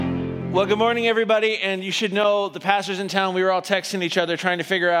Well, good morning, everybody. And you should know the pastors in town, we were all texting each other trying to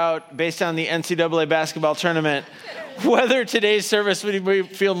figure out, based on the NCAA basketball tournament, whether today's service would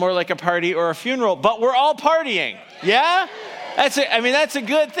feel more like a party or a funeral. But we're all partying. Yeah? That's a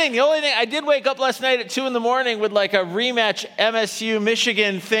good thing. The only thing, I did wake up last night at 2 a.m. with like a rematch MSU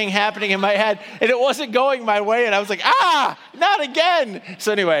Michigan thing happening in my head, and it wasn't going my way. And I was like, not again.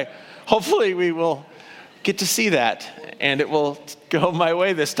 So anyway, hopefully we will get to see that, and it will go my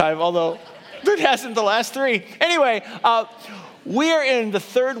way this time, although it hasn't the last 3. Anyway, we're in the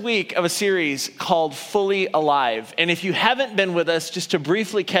 3rd week of a series called Fully Alive. And if you haven't been with us, just to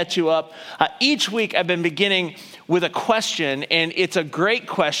briefly catch you up, each week I've been beginning with a question, and it's a great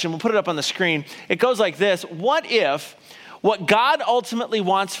question. We'll put it up on the screen. It goes like this: what if what God ultimately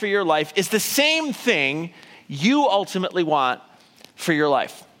wants for your life is the same thing you ultimately want for your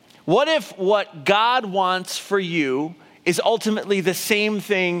life? What if what God wants for you is ultimately the same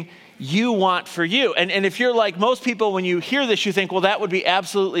thing you want for you? And if you're like most people, when you hear this, you think, well, that would be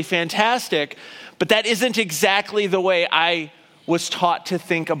absolutely fantastic, but that isn't exactly the way I was taught to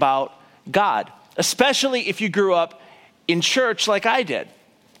think about God, especially if you grew up in church like I did.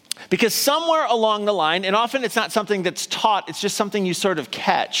 Because somewhere along the line, and often it's not something that's taught, it's just something you sort of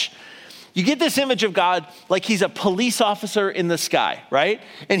catch, you get this image of God like he's a police officer in the sky, right?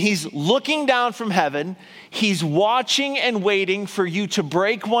 And he's looking down from heaven. He's watching and waiting for you to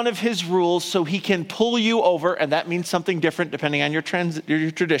break one of his rules so he can pull you over, and that means something different depending on your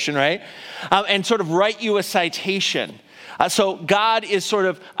tradition, right? And sort of write you a citation. So God is sort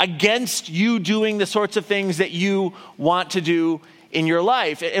of against you doing the sorts of things that you want to do in your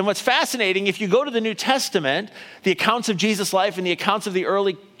life. And what's fascinating, if you go to the New Testament, the accounts of Jesus' life and the accounts of the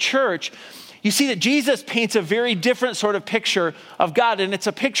early church, you see that Jesus paints a very different sort of picture of God. And it's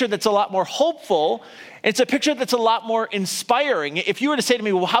a picture that's a lot more hopeful. It's a picture that's a lot more inspiring. If you were to say to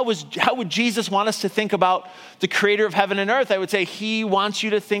me, well, how would Jesus want us to think about the creator of heaven and earth? I would say he wants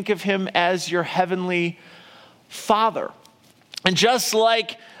you to think of him as your heavenly Father. And just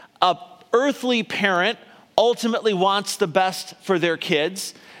like an earthly parent ultimately wants the best for their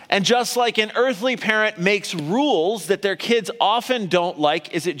kids, and just like an earthly parent makes rules that their kids often don't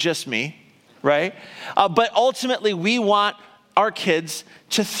like, is it just me, right? But ultimately we want our kids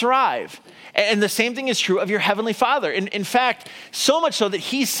to thrive. And the same thing is true of your heavenly Father. In fact, so much so that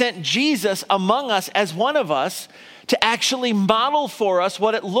he sent Jesus among us as one of us to actually model for us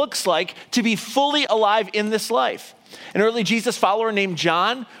what it looks like to be fully alive in this life. An early Jesus follower named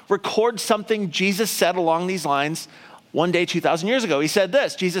John records something Jesus said along these lines one day 2,000 years ago. He said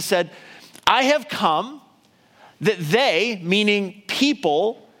this: Jesus said, "I have come that they," meaning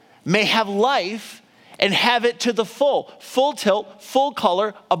people, "may have life and have it to the full tilt, full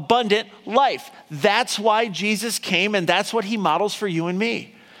color, abundant life." That's why Jesus came, and that's what he models for you and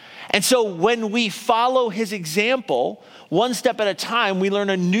me. And so when we follow his example, one step at a time, we learn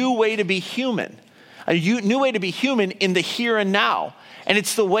a new way to be human. A new way to be human in the here and now. And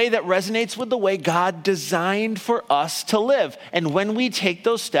it's the way that resonates with the way God designed for us to live. And when we take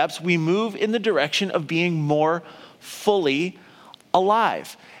those steps, we move in the direction of being more fully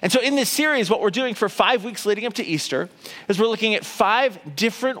alive. And so in this series, what we're doing for 5 weeks leading up to Easter is we're looking at 5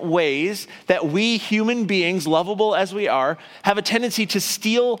 different ways that we human beings, lovable as we are, have a tendency to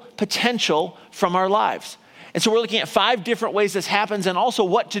steal potential from our lives. And so we're looking at 5 different ways this happens, and also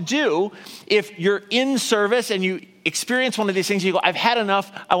what to do if you're in service and you experience one of these things. You go, I've had enough.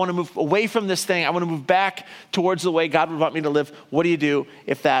 I want to move away from this thing. I want to move back towards the way God would want me to live. What do you do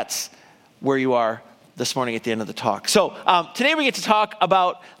if that's where you are this morning at the end of the talk? So today we get to talk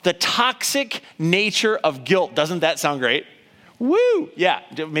about the toxic nature of guilt. Doesn't that sound great? Woo! Yeah,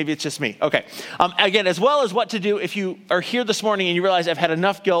 maybe it's just me. Okay. Again, as well as what to do if you are here this morning and you realize I've had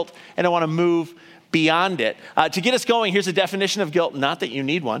enough guilt and I want to move beyond it. To get us going, here's a definition of guilt, not that you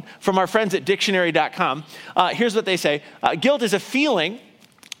need one, from our friends at dictionary.com. Here's what they say. Guilt is a feeling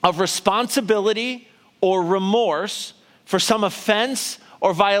of responsibility or remorse for some offense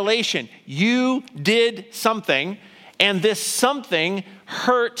or violation. You did something, and this something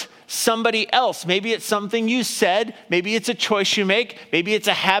hurt somebody else. Maybe it's something you said, maybe it's a choice you make, maybe it's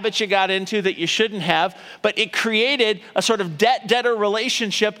a habit you got into that you shouldn't have, but it created a sort of debt-debtor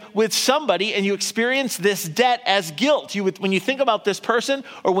relationship with somebody, and you experience this debt as guilt. When you think about this person,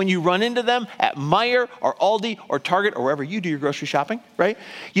 or when you run into them at Meijer or Aldi or Target or wherever you do your grocery shopping, right?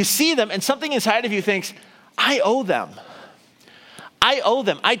 You see them, and something inside of you thinks, I owe them. I owe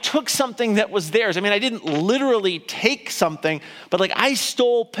them. I took something that was theirs. I mean, I didn't literally take something, but like I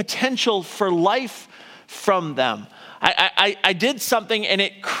stole potential for life from them. I did something and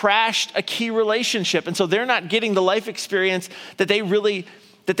it crashed a key relationship. And so they're not getting the life experience that they really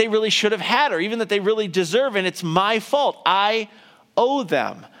that they really should have had or even that they really deserve, and it's my fault. I owe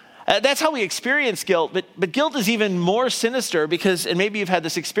them. That's how we experience guilt, but guilt is even more sinister because, and maybe you've had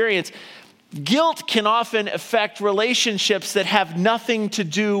this experience, guilt can often affect relationships that have nothing to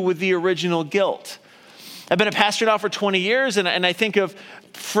do with the original guilt. I've been a pastor now for 20 years, and I think of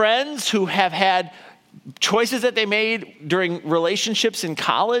friends who have had choices that they made during relationships in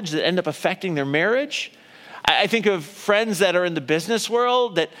college that end up affecting their marriage. I think of friends that are in the business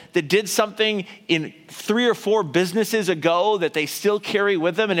world that did something in 3 or 4 businesses ago that they still carry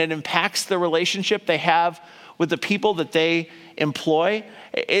with them, and it impacts the relationship they have with the people that they employ.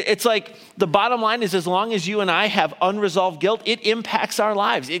 It's like the bottom line is, as long as you and I have unresolved guilt, it impacts our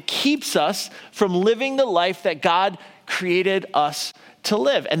lives. It keeps us from living the life that God created us to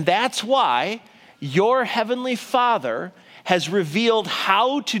live. And that's why your heavenly Father has revealed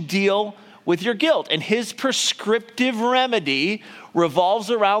how to deal with your guilt. And his prescriptive remedy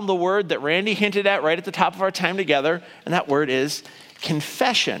revolves around the word that Randy hinted at right at the top of our time together, and that word is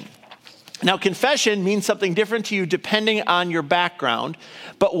confession. Now, confession means something different to you depending on your background,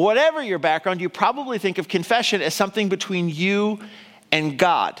 but whatever your background, you probably think of confession as something between you and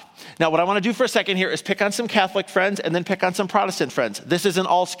God. Now, what I want to do for a second here is pick on some Catholic friends and then pick on some Protestant friends. This is an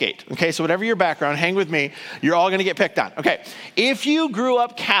all skate, okay? So whatever your background, hang with me, you're all going to get picked on. Okay, if you grew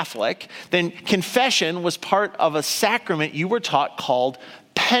up Catholic, then confession was part of a sacrament you were taught called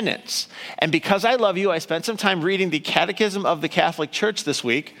penance. And because I love you, I spent some time reading the Catechism of the Catholic Church this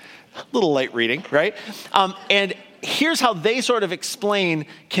week. A little late reading, right? And here's how they sort of explain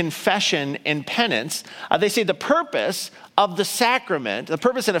confession and penance. They say the purpose of the sacrament, the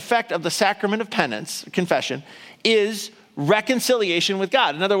purpose and effect of the sacrament of penance, confession, is reconciliation with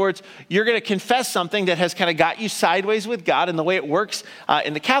God. In other words, you're going to confess something that has kind of got you sideways with God. And the way it works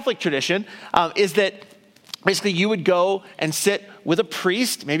in the Catholic tradition is that basically you would go and sit with a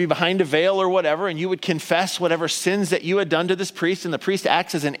priest, maybe behind a veil or whatever, and you would confess whatever sins that you had done to this priest, and the priest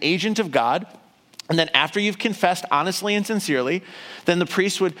acts as an agent of God. And then after you've confessed honestly and sincerely, then the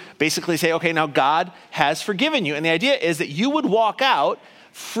priest would basically say, okay, now God has forgiven you. And the idea is that you would walk out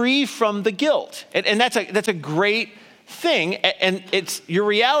free from the guilt. And that's a great thing. And it's your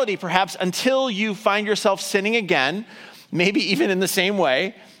reality perhaps until you find yourself sinning again, maybe even in the same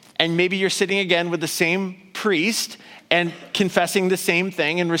way. And maybe you're sitting again with the same priest and confessing the same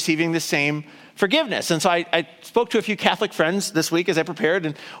thing and receiving the same forgiveness. And so I spoke to a few Catholic friends this week as I prepared,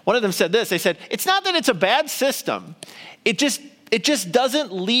 and one of them said this. They said, it's not that it's a bad system. It just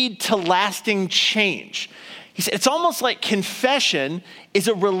doesn't lead to lasting change. He said, it's almost like confession is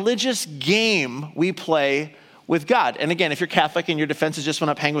a religious game we play with God. And again, if you're Catholic and your defenses just went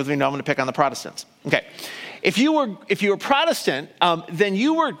up, hang with me, no, I'm going to pick on the Protestants. Okay. If you were Protestant, then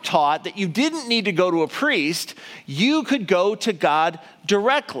you were taught that you didn't need to go to a priest. You could go to God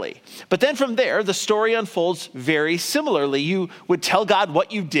directly. But then from there, the story unfolds very similarly. You would tell God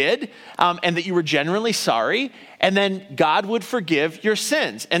what you did and that you were genuinely sorry, and then God would forgive your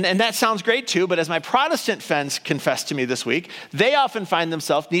sins. And that sounds great too, but as my Protestant friends confessed to me this week, they often find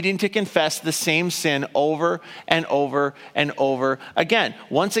themselves needing to confess the same sin over and over and over again.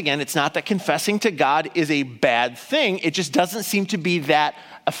 Once again, it's not that confessing to God is a bad thing. It just doesn't seem to be that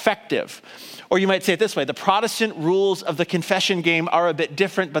effective. Or you might say it this way: the Protestant rules of the confession game are a bit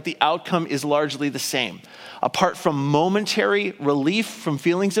different, but the outcome is largely the same. Apart from momentary relief from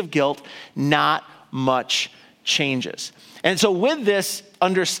feelings of guilt, not much changes. And so with this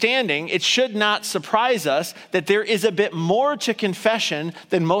understanding, it should not surprise us that there is a bit more to confession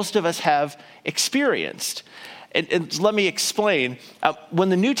than most of us have experienced. And let me explain. When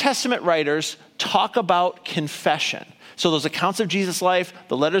the New Testament writers talk about confession, so those accounts of Jesus' life,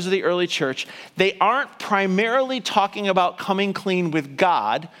 the letters of the early church, they aren't primarily talking about coming clean with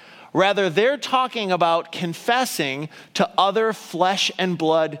God. Rather, they're talking about confessing to other flesh and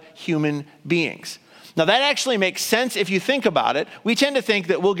blood human beings. Now, that actually makes sense if you think about it. We tend to think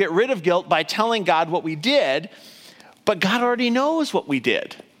that we'll get rid of guilt by telling God what we did, but God already knows what we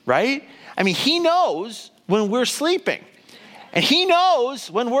did, right? I mean, he knows when we're sleeping, and he knows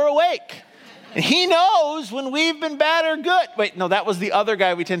when we're awake, and he knows when we've been bad or good. Wait, no, that was the other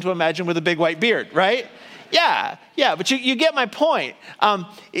guy we tend to imagine with a big white beard, right? Yeah, but you get my point.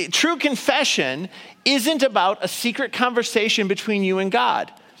 True confession isn't about a secret conversation between you and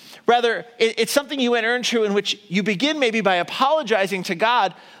God. Rather, it's something you enter into in which you begin maybe by apologizing to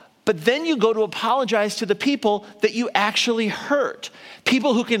God, but then you go to apologize to the people that you actually hurt.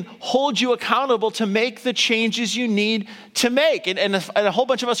 People who can hold you accountable to make the changes you need to make. And a whole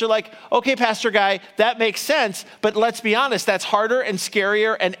bunch of us are like, okay, Pastor Guy, that makes sense, but let's be honest, that's harder and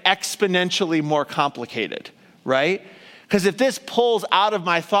scarier and exponentially more complicated, right? Because if this pulls out of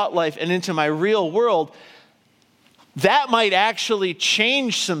my thought life and into my real world, that might actually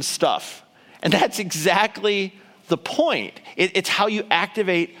change some stuff. And that's exactly the point. It's how you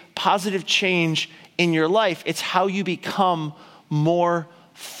activate positive change in your life. It's how you become more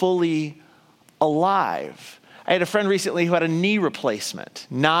fully alive. I had a friend recently who had a knee replacement.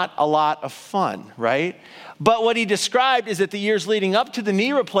 Not a lot of fun, right? But what he described is that the years leading up to the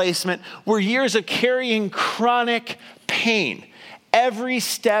knee replacement were years of carrying chronic pain. Every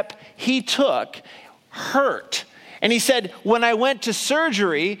step he took hurt. And he said, when I went to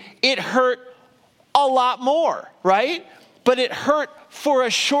surgery, it hurt a lot more, right? But it hurt for a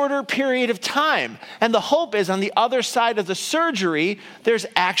shorter period of time. And the hope is on the other side of the surgery, there's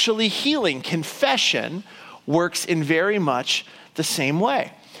actually healing. Confession works in very much the same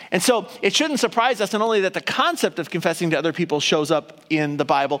way. And so it shouldn't surprise us not only that the concept of confessing to other people shows up in the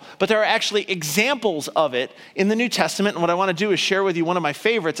Bible, but there are actually examples of it in the New Testament. And what I want to do is share with you one of my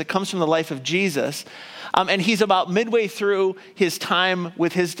favorites. It comes from the life of Jesus. And he's about midway through his time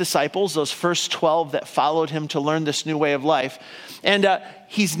with his disciples, those first 12 that followed him to learn this new way of life. And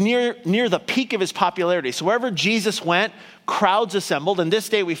he's near the peak of his popularity. So wherever Jesus went, crowds assembled. And this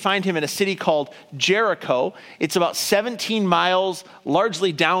day we find him in a city called Jericho. It's about 17 miles,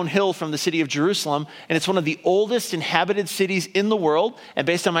 largely downhill from the city of Jerusalem. And it's one of the oldest inhabited cities in the world. And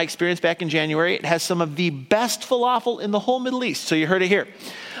based on my experience back in January, it has some of the best falafel in the whole Middle East. So you heard it here.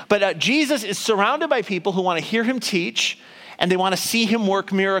 But Jesus is surrounded by people who want to hear him teach, and they want to see him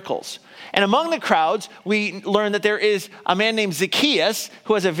work miracles. And among the crowds, we learn that there is a man named Zacchaeus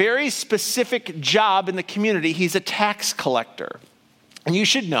who has a very specific job in the community. He's a tax collector. And you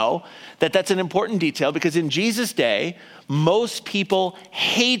should know that that's an important detail because in Jesus' day, most people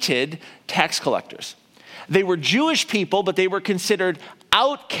hated tax collectors. They were Jewish people, but they were considered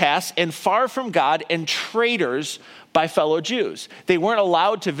outcasts and far from God and traitors by fellow Jews. They weren't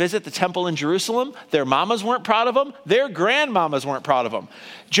allowed to visit the temple in Jerusalem. Their mamas weren't proud of them. Their grandmamas weren't proud of them.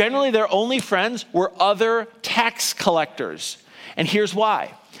 Generally, their only friends were other tax collectors. And here's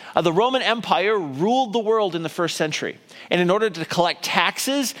why. The Roman Empire ruled the world in the first century. And in order to collect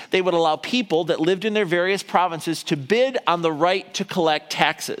taxes, they would allow people that lived in their various provinces to bid on the right to collect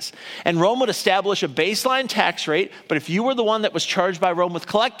taxes. And Rome would establish a baseline tax rate, but if you were the one that was charged by Rome with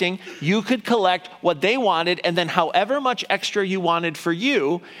collecting, you could collect what they wanted and then however much extra you wanted for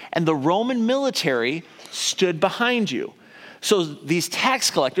you, and the Roman military stood behind you. So these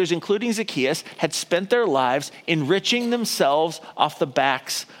tax collectors, including Zacchaeus, had spent their lives enriching themselves off the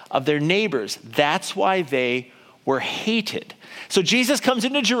backs of their neighbors. That's why they were hated. So Jesus comes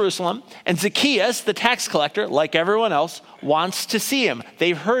into Jerusalem, and Zacchaeus, the tax collector, like everyone else, wants to see him.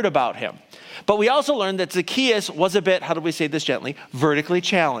 They've heard about him. But we also learned that Zacchaeus was a bit, how do we say this gently, vertically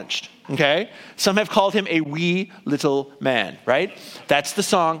challenged, okay? Some have called him a wee little man, right? That's the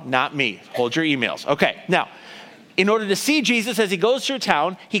song, not me. Hold your emails. Okay, now, in order to see Jesus as he goes through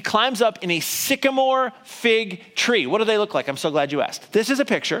town, he climbs up in a sycamore fig tree. What do they look like? I'm so glad you asked. This is a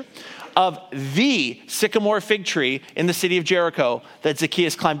picture of the sycamore fig tree in the city of Jericho that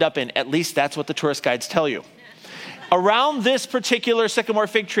Zacchaeus climbed up in. At least that's what the tourist guides tell you. Around this particular sycamore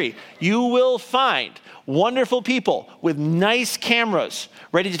fig tree, you will find wonderful people with nice cameras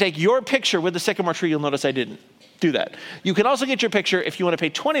ready to take your picture with the sycamore tree. You'll notice I didn't do that. You can also get your picture if you want to pay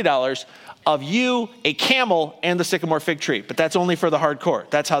 $20 of you, a camel, and the sycamore fig tree. But that's only for the hardcore.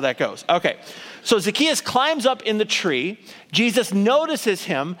 That's how that goes. Okay. So Zacchaeus climbs up in the tree. Jesus notices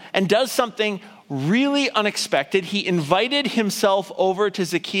him and does something really unexpected. He invited himself over to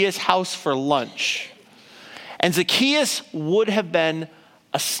Zacchaeus' house for lunch. And Zacchaeus would have been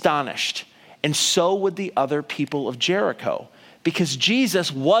astonished. And so would the other people of Jericho, because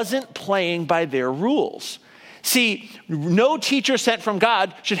Jesus wasn't playing by their rules. See, no teacher sent from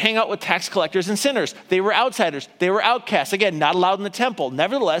God should hang out with tax collectors and sinners. They were outsiders. They were outcasts. Again, not allowed in the temple.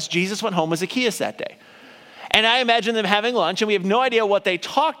 Nevertheless, Jesus went home with Zacchaeus that day. And I imagine them having lunch, and we have no idea what they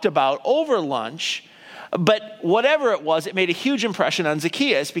talked about over lunch. But whatever it was, it made a huge impression on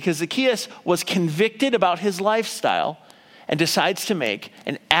Zacchaeus because Zacchaeus was convicted about his lifestyle and decides to make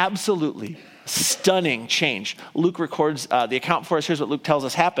an absolutely stunning change. Luke records the account for us. Here's what Luke tells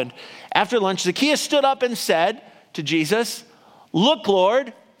us happened. After lunch, Zacchaeus stood up and said to Jesus, "Look,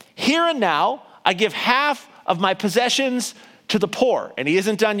 Lord, here and now I give half of my possessions to the poor." And he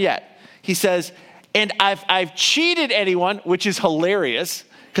isn't done yet. He says, "And I've cheated anyone," which is hilarious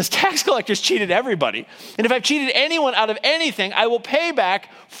because tax collectors cheated everybody. "And if I've cheated anyone out of anything, I will pay back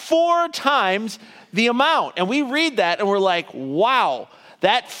 4 times the amount." And we read that and we're like, wow,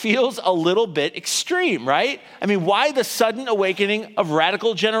 that feels a little bit extreme, right? I mean, why the sudden awakening of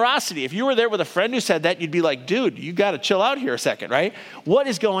radical generosity? If you were there with a friend who said that, you'd be like, dude, you got to chill out here a second, right? What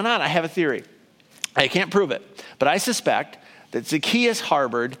is going on? I have a theory. I can't prove it, but I suspect that Zacchaeus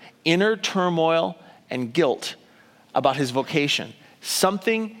harbored inner turmoil and guilt about his vocation.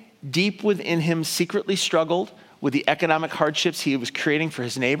 Something deep within him secretly struggled with the economic hardships he was creating for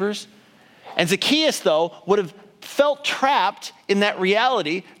his neighbors. And Zacchaeus, though, would have felt trapped in that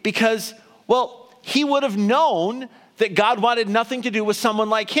reality because, well, he would have known that God wanted nothing to do with someone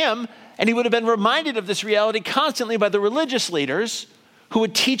like him, and he would have been reminded of this reality constantly by the religious leaders who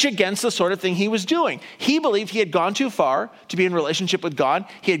would teach against the sort of thing he was doing. He believed he had gone too far to be in relationship with God.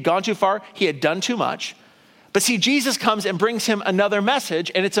 He had gone too far. He had done too much. But see, Jesus comes and brings him another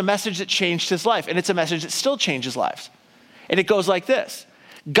message, and it's a message that changed his life, and it's a message that still changes lives. And it goes like this: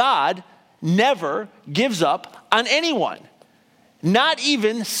 God never gives up on anyone, not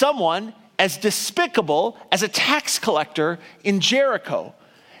even someone as despicable as a tax collector in Jericho.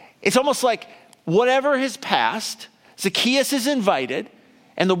 It's almost like whatever his past, Zacchaeus is invited,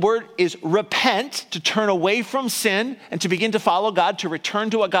 and the word is repent, to turn away from sin and to begin to follow God, to return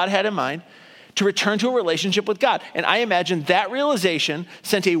to what God had in mind, to return to a relationship with God. And I imagine that realization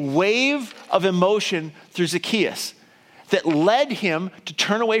sent a wave of emotion through Zacchaeus that led him to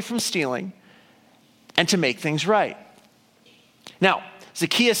turn away from stealing and to make things right. Now,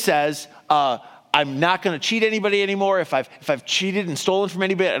 Zacchaeus says, I'm not going to cheat anybody anymore. If I've cheated and stolen from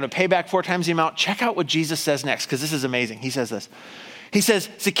anybody, I'm going to pay back 4 times the amount. Check out what Jesus says next, because this is amazing. He says this. He says,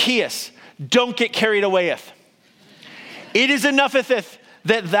 Zacchaeus, don't get carried awayeth. It is enougheth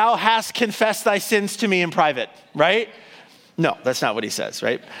that thou hast confessed thy sins to me in private, right? No, that's not what he says,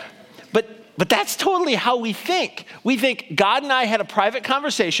 right? But that's totally how we think. We think God and I had a private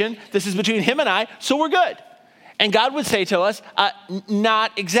conversation. This is between him and I, so we're good. And God would say to us,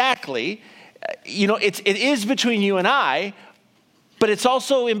 not exactly. It is between you and I, but it's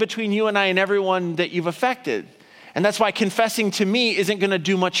also in between you and I and everyone that you've affected. And that's why confessing to me isn't going to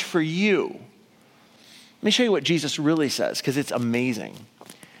do much for you. Let me show you what Jesus really says, because it's amazing.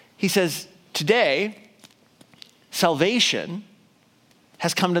 He says, today, salvation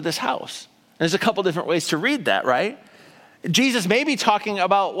has come to this house. There's a couple different ways to read that, right? Jesus may be talking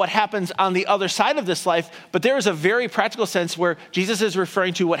about what happens on the other side of this life, but there is a very practical sense where Jesus is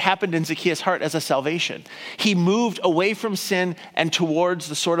referring to what happened in Zacchaeus' heart as a salvation. He moved away from sin and towards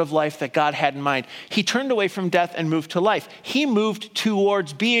the sort of life that God had in mind. He turned away from death and moved to life. He moved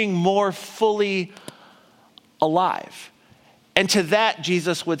towards being more fully alive. And to that,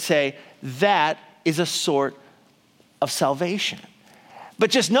 Jesus would say, that is a sort of salvation. But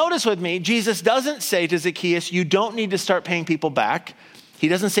just notice with me, Jesus doesn't say to Zacchaeus, you don't need to start paying people back. He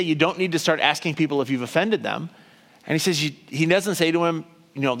doesn't say you don't need to start asking people if you've offended them. And he doesn't say to him,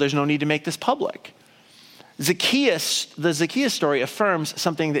 there's no need to make this public. The Zacchaeus story affirms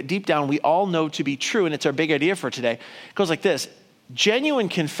something that deep down we all know to be true, and it's our big idea for today. It goes like this: genuine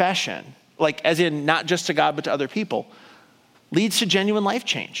confession, like as in not just to God but to other people, leads to genuine life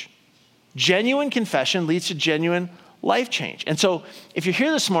change. Genuine confession leads to genuine life change. And so if you're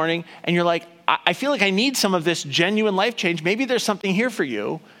here this morning and you're like, I feel like I need some of this genuine life change, maybe there's something here for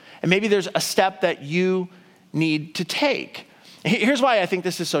you, and maybe there's a step that you need to take. Here's why I think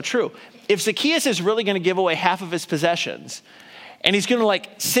this is so true. If Zacchaeus is really going to give away half of his possessions, and he's going to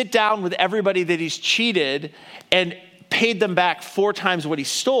sit down with everybody that he's cheated and paid them back 4 times what he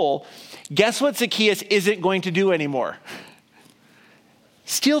stole, guess what Zacchaeus isn't going to do anymore?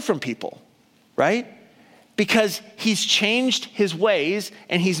 Steal from people, right? Because he's changed his ways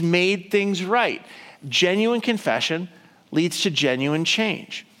and he's made things right. Genuine confession leads to genuine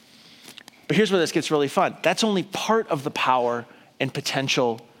change. But here's where this gets really fun. That's only part of the power and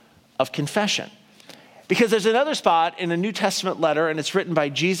potential of confession. Because there's another spot in a New Testament letter, and it's written by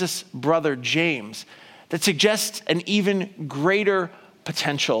Jesus' brother James, that suggests an even greater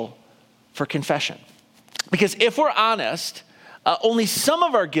potential for confession. Because if we're honest, only some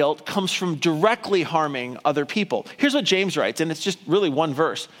of our guilt comes from directly harming other people. Here's what James writes, and it's just really one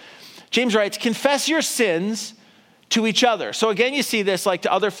verse. James writes, confess your sins to each other. So again, you see this like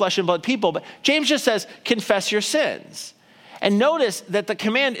to other flesh and blood people, but James just says, confess your sins. And notice that the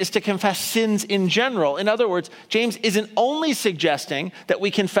command is to confess sins in general. In other words, James isn't only suggesting that we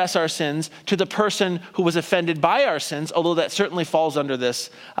confess our sins to the person who was offended by our sins, although that certainly falls under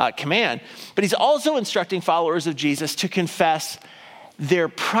this command, but he's also instructing followers of Jesus to confess their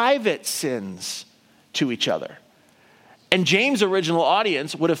private sins to each other. And James' original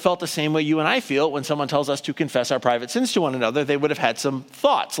audience would have felt the same way you and I feel when someone tells us to confess our private sins to one another. They would have had some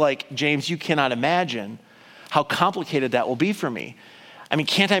thoughts like, James, you cannot imagine how complicated that will be for me. I mean,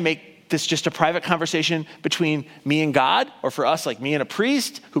 can't I make this just a private conversation between me and God, or for us, like me and a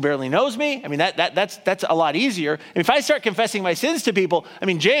priest who barely knows me? I mean, that's a lot easier. And if I start confessing my sins to people, I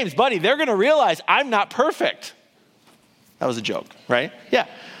mean, James, buddy, they're going to realize I'm not perfect. That was a joke, right? Yeah.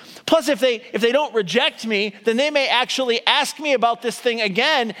 Plus, if they don't reject me, then they may actually ask me about this thing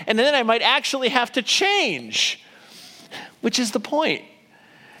again, and then I might actually have to change, which is the point.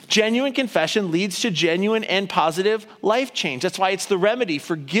 Genuine confession leads to genuine and positive life change. That's why it's the remedy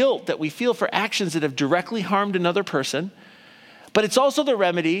for guilt that we feel for actions that have directly harmed another person. But it's also the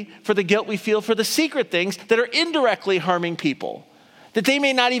remedy for the guilt we feel for the secret things that are indirectly harming people, that they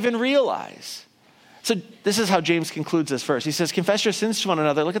may not even realize. So this is how James concludes this verse. He says, confess your sins to one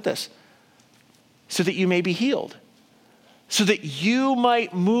another. Look at this. So that you may be healed. So that you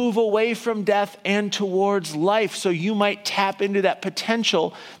might move away from death and towards life. So you might tap into that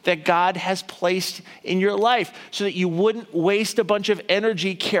potential that God has placed in your life. So that you wouldn't waste a bunch of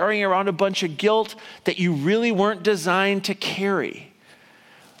energy carrying around a bunch of guilt that you really weren't designed to carry.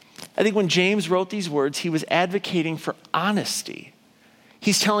 I think when James wrote these words, he was advocating for honesty.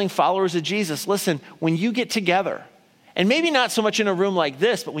 He's telling followers of Jesus, listen, when you get together, and maybe not so much in a room like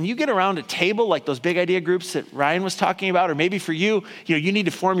this, but when you get around a table like those big idea groups that Ryan was talking about, or maybe for you, you need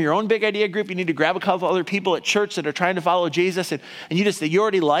to form your own big idea group. You need to grab a couple other people at church that are trying to follow Jesus, and you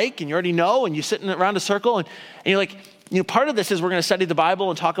already like, and you already know, and you're sitting around a circle, and you're like, part of this is we're going to study the Bible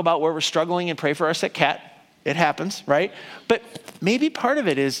and talk about where we're struggling and pray for our sick cat. It happens, right? But maybe part of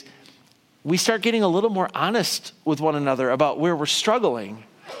it is we start getting a little more honest with one another about where we're struggling.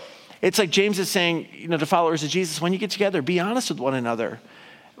 It's like James is saying, to followers of Jesus, when you get together, be honest with one another.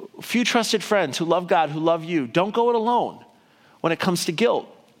 A few trusted friends who love God, who love you, don't go it alone when it comes to guilt.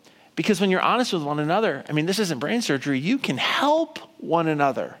 Because when you're honest with one another, this isn't brain surgery, you can help one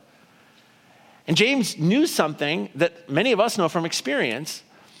another. And James knew something that many of us know from experience.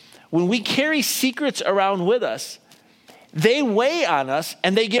 When we carry secrets around with us, they weigh on us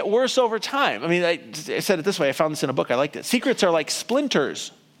and they get worse over time. I said it this way, I found this in a book, I liked it. Secrets are like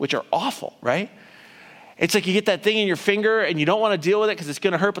splinters, which are awful, right? It's like you get that thing in your finger and you don't want to deal with it because it's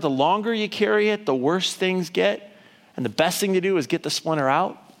going to hurt, but the longer you carry it, the worse things get. And the best thing to do is get the splinter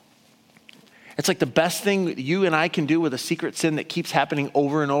out. It's like the best thing that you and I can do with a secret sin that keeps happening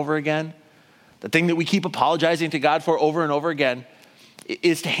over and over again, the thing that we keep apologizing to God for over and over again,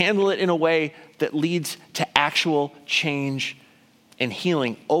 is to handle it in a way that leads to actual change and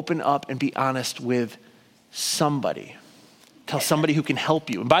healing. Open up and be honest with somebody. Tell somebody who can help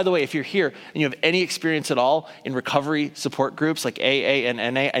you. And by the way, if you're here and you have any experience at all in recovery support groups like AA and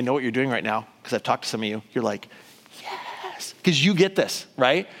NA, I know what you're doing right now because I've talked to some of you. You're like, yes, because you get this,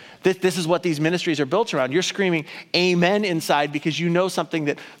 right? This is what these ministries are built around. You're screaming amen inside because you know something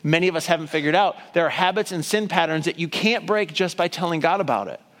that many of us haven't figured out. There are habits and sin patterns that you can't break just by telling God about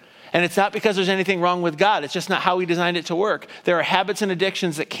it. And it's not because there's anything wrong with God. It's just not how he designed it to work. There are habits and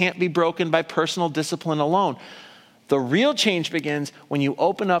addictions that can't be broken by personal discipline alone. The real change begins when you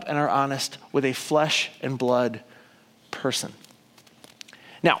open up and are honest with a flesh and blood person.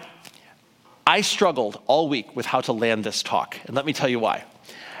 Now, I struggled all week with how to land this talk, and let me tell you why.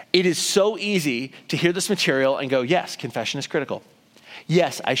 It is so easy to hear this material and go, yes, confession is critical.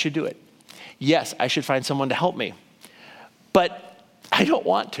 Yes, I should do it. Yes, I should find someone to help me. But I don't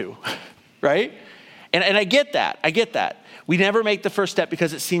want to, right? And I get that. We never make the first step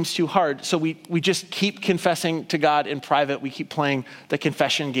because it seems too hard. So we just keep confessing to God in private. We keep playing the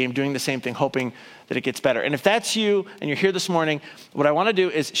confession game, doing the same thing, hoping that it gets better. And if that's you and you're here this morning, what I want to do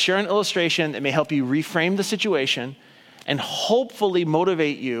is share an illustration that may help you reframe the situation and hopefully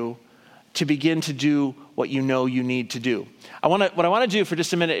motivate you to begin to do what you know you need to do. What I want to do for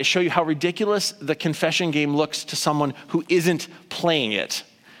just a minute is show you how ridiculous the confession game looks to someone who isn't playing it.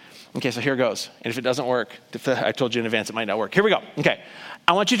 Okay, so here goes. And if it doesn't work, I told you in advance it might not work. Here we go. Okay,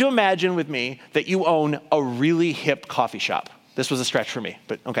 I want you to imagine with me that you own a really hip coffee shop. This was a stretch for me,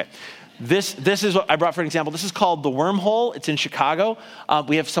 but okay. This is what I brought for an example. This is called The Wormhole. It's in Chicago.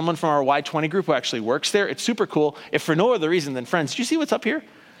 We have someone from our Y20 group who actually works there. It's super cool. If for no other reason than, friends, did you see what's up here?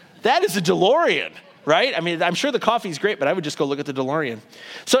 That is a DeLorean, right? I'm sure the coffee's great, but I would just go look at the DeLorean.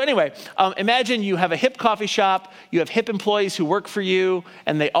 So anyway, imagine you have a hip coffee shop. You have hip employees who work for you,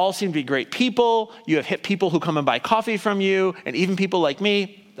 and they all seem to be great people. You have hip people who come and buy coffee from you, and even people like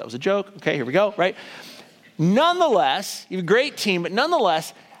me. That was a joke. Okay, here we go, right? Nonetheless, you have a great team, but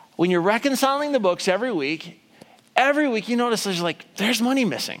nonetheless, when you're reconciling the books every week you notice there's money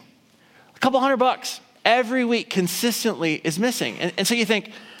missing. A couple $100 every week consistently is missing. And so you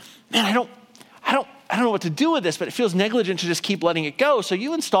think, man, I don't know what to do with this, but it feels negligent to just keep letting it go. So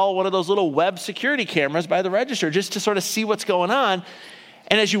you install one of those little web security cameras by the register just to sort of see what's going on.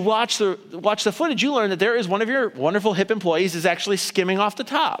 And as you watch the footage, you learn that there is one of your wonderful hip employees is actually skimming off the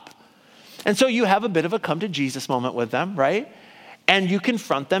top. And so you have a bit of a come to Jesus moment with them, right? And you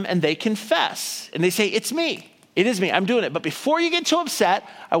confront them and they confess. And they say, it's me. It is me. I'm doing it. But before you get too upset,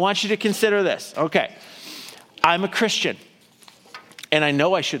 I want you to consider this. Okay, I'm a Christian and I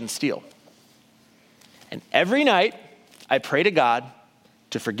know I shouldn't steal. And every night I pray to God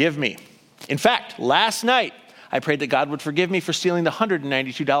to forgive me. In fact, last night I prayed that God would forgive me for stealing the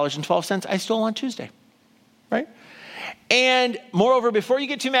 $192.12 I stole on Tuesday, right? And moreover, before you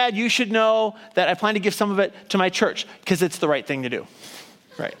get too mad, you should know that I plan to give some of it to my church because it's the right thing to do,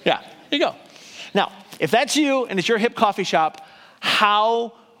 right? Yeah, there you go. Now, if that's you and it's your hip coffee shop,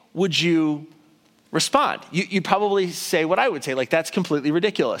 how would you respond? You'd probably say what I would say, like, that's completely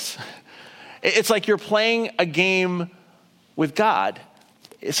ridiculous. It's like you're playing a game with God,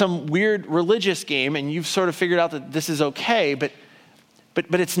 some weird religious game, and you've sort of figured out that this is okay, but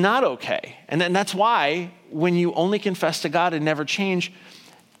it's not okay. And then that's why when you only confess to God and never change,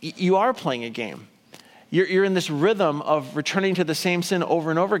 you are playing a game. You're in this rhythm of returning to the same sin over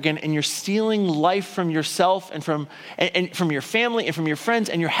and over again, and you're stealing life from yourself and from your family and from your friends,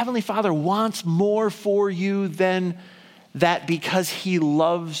 and your Heavenly Father wants more for you than that because He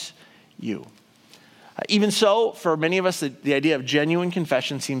loves you. Even so, for many of us, the idea of genuine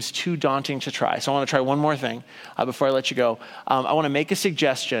confession seems too daunting to try. So I want to try one more thing before I let you go. I want to make a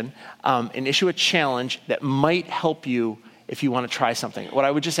suggestion and issue a challenge that might help you if you want to try something. What I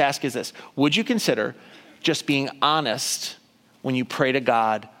would just ask is this. Would you consider just being honest when you pray to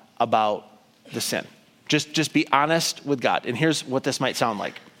God about the sin? Just be honest with God. And here's what this might sound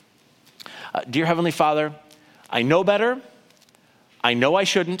like. Dear Heavenly Father, I know better. I know I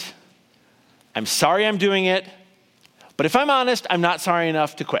shouldn't. I'm sorry I'm doing it, but if I'm honest, I'm not sorry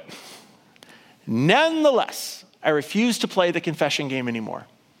enough to quit. Nonetheless, I refuse to play the confession game anymore.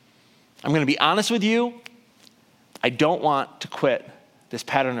 I'm going to be honest with you. I don't want to quit this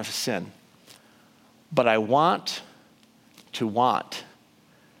pattern of sin, but I want to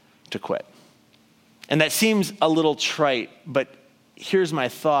quit. And that seems a little trite, but here's my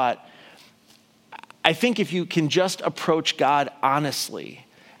thought. I think if you can just approach God honestly,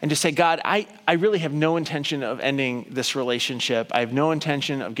 and just say, God, I really have no intention of ending this relationship. I have no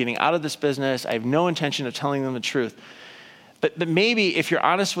intention of getting out of this business. I have no intention of telling them the truth. But maybe if you're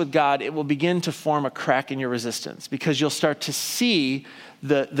honest with God, it will begin to form a crack in your resistance because you'll start to see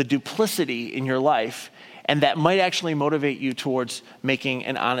the duplicity in your life, and that might actually motivate you towards making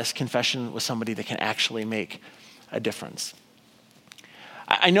an honest confession with somebody that can actually make a difference.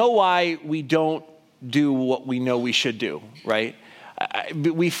 I know why we don't do what we know we should do, right?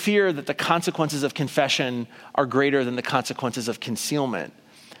 We fear that the consequences of confession are greater than the consequences of concealment.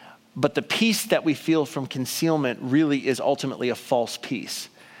 But the peace that we feel from concealment really is ultimately a false peace.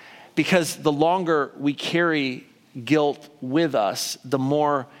 Because the longer we carry guilt with us, the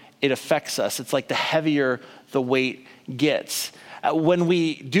more it affects us. It's like the heavier the weight gets. When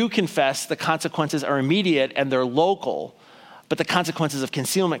we do confess, the consequences are immediate and they're local, but the consequences of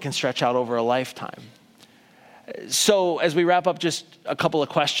concealment can stretch out over a lifetime. So as we wrap up, just a couple of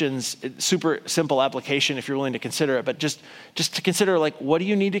questions, super simple application if you're willing to consider it, but just to consider, like, what do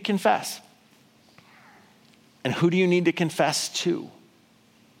you need to confess? And who do you need to confess to?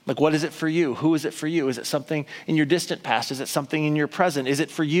 Like, what is it for you? Who is it for you? Is it something in your distant past? Is it something in your present? Is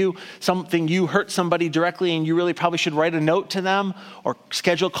it for you something you hurt somebody directly and you really probably should write a note to them or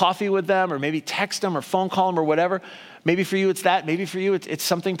schedule coffee with them or maybe text them or phone call them or whatever? Maybe for you it's that. Maybe for you it's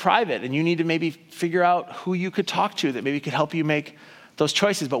something private and you need to maybe figure out who you could talk to that maybe could help you make those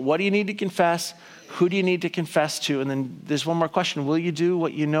choices. But what do you need to confess? Who do you need to confess to? And then there's one more question. Will you do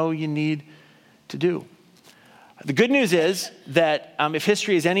what you know you need to do? The good news is that if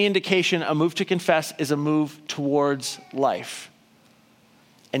history is any indication, a move to confess is a move towards life.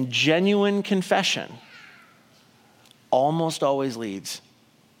 And genuine confession almost always leads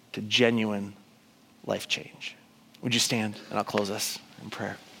to genuine life change. Would you stand and I'll close us in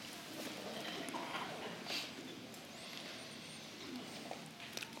prayer.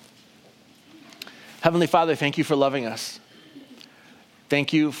 Heavenly Father, thank you for loving us.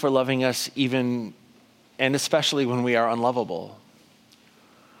 Thank you for loving us even and especially when we are unlovable.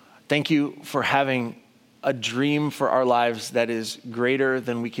 Thank you for having a dream for our lives that is greater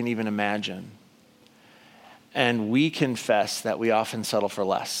than we can even imagine. And we confess that we often settle for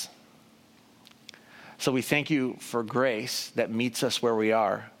less. So we thank you for grace that meets us where we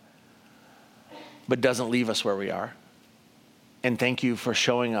are, but doesn't leave us where we are. And thank you for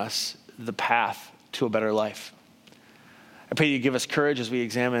showing us the path to a better life. I pray you give us courage as we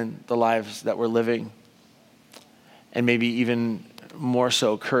examine the lives that we're living, and maybe even more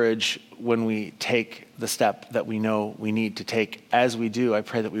so courage when we take the step that we know we need to take. As we do, I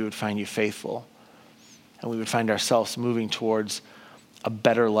pray that we would find you faithful and we would find ourselves moving towards a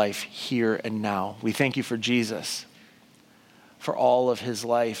better life here and now. We thank you for Jesus, for all of his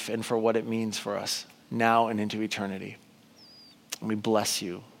life and for what it means for us now and into eternity. And we bless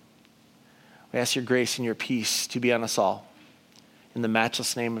you. We ask your grace and your peace to be on us all. In the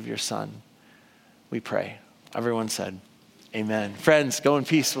matchless name of your Son, we pray. Everyone said, amen. Friends, go in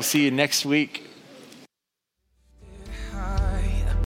peace. We'll see you next week.